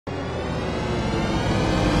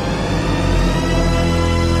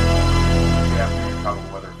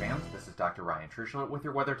Truschlet with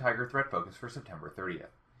your Weather Tiger threat focus for September 30th.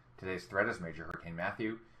 Today's threat is Major Hurricane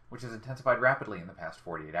Matthew, which has intensified rapidly in the past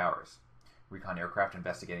 48 hours. Recon aircraft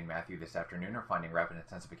investigating Matthew this afternoon are finding rapid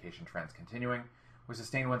intensification trends continuing, with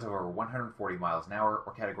sustained winds of over 140 miles an hour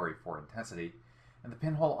or Category 4 intensity, and the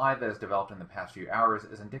pinhole eye that has developed in the past few hours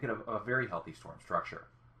is indicative of a very healthy storm structure.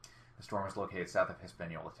 The storm is located south of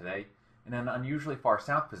Hispaniola today, in an unusually far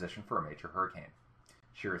south position for a major hurricane.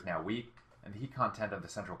 Shear is now weak, and the heat content of the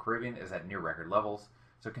Central Caribbean is at near record levels,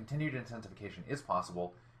 so continued intensification is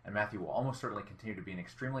possible, and Matthew will almost certainly continue to be an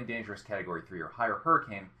extremely dangerous Category 3 or higher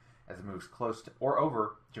hurricane as it moves close to or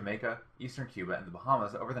over Jamaica, eastern Cuba, and the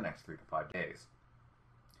Bahamas over the next 3 to 5 days.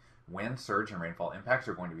 Wind, surge, and rainfall impacts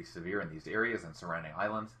are going to be severe in these areas and surrounding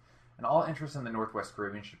islands, and all interests in the Northwest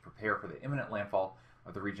Caribbean should prepare for the imminent landfall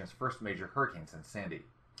of the region's first major hurricane since Sandy.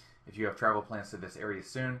 If you have travel plans to this area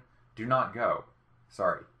soon, do not go.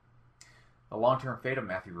 Sorry. The long-term fate of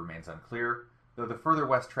Matthew remains unclear, though the further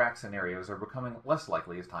west track scenarios are becoming less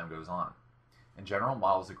likely as time goes on. In general,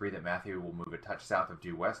 models agree that Matthew will move a touch south of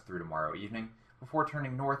due west through tomorrow evening, before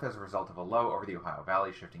turning north as a result of a low over the Ohio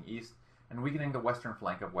Valley shifting east and weakening the western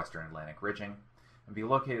flank of western Atlantic ridging, and be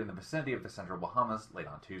located in the vicinity of the central Bahamas late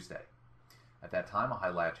on Tuesday. At that time, a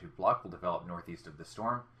high-latitude block will develop northeast of the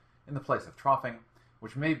storm, in the place of troughing,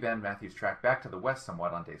 which may bend Matthew's track back to the west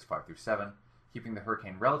somewhat on days 5 through 7, keeping the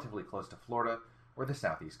hurricane relatively close to Florida or the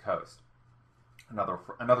southeast coast.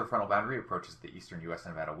 Another frontal boundary approaches the eastern U.S.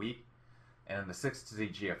 Nevada week, and in the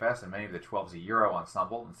 6Z GFS and many of the 12Z Euro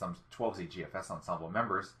ensemble and some 12Z GFS ensemble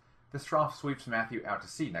members, this trough sweeps Matthew out to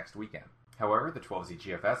sea next weekend. However, the 12Z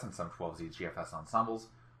GFS and some 12Z GFS ensembles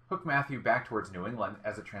hook Matthew back towards New England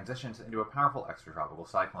as it transitions into a powerful extratropical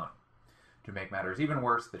cyclone. To make matters even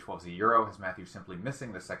worse, the 12Z Euro has Matthew simply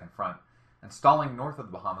missing the second front and stalling north of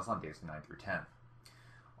the Bahamas on days 9 through 10.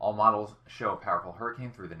 All models show a powerful hurricane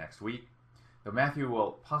through the next week, though Matthew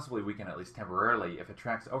will possibly weaken at least temporarily if it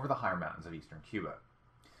tracks over the higher mountains of eastern Cuba.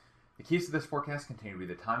 The keys to this forecast continue to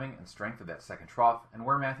be the timing and strength of that second trough and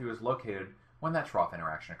where Matthew is located when that trough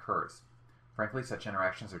interaction occurs. Frankly, such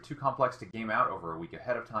interactions are too complex to game out over a week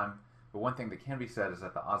ahead of time, but one thing that can be said is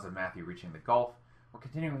that the odds of Matthew reaching the Gulf or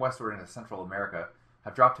continuing westward into Central America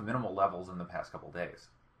have dropped to minimal levels in the past couple days.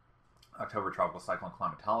 October tropical cyclone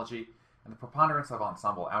climatology and the preponderance of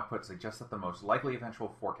ensemble output suggest that the most likely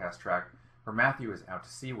eventual forecast track for Matthew is out to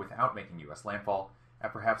sea without making U.S. landfall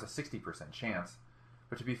at perhaps a 60% chance,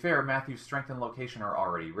 but to be fair, Matthew's strength and location are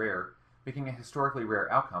already rare, making a historically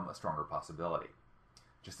rare outcome a stronger possibility.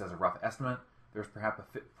 Just as a rough estimate, there's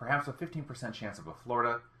perhaps a 15% chance of a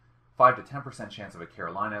Florida, 5 to 10% chance of a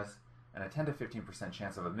Carolinas, and a 10 to 15%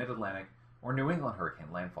 chance of a Mid-Atlantic or New England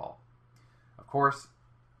hurricane landfall. Of course,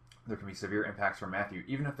 there can be severe impacts for Matthew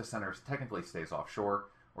even if the center technically stays offshore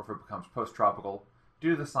or if it becomes post-tropical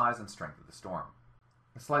due to the size and strength of the storm.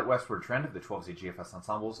 The slight westward trend of the 12Z GFS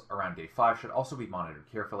ensembles around day 5 should also be monitored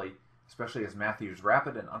carefully, especially as Matthew's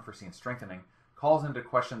rapid and unforeseen strengthening calls into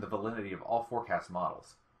question the validity of all forecast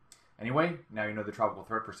models. Anyway, now you know the tropical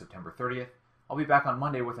threat for September 30th. I'll be back on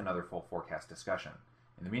Monday with another full forecast discussion.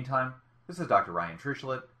 In the meantime, this is Dr. Ryan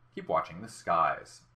Truschlet. Keep watching the skies.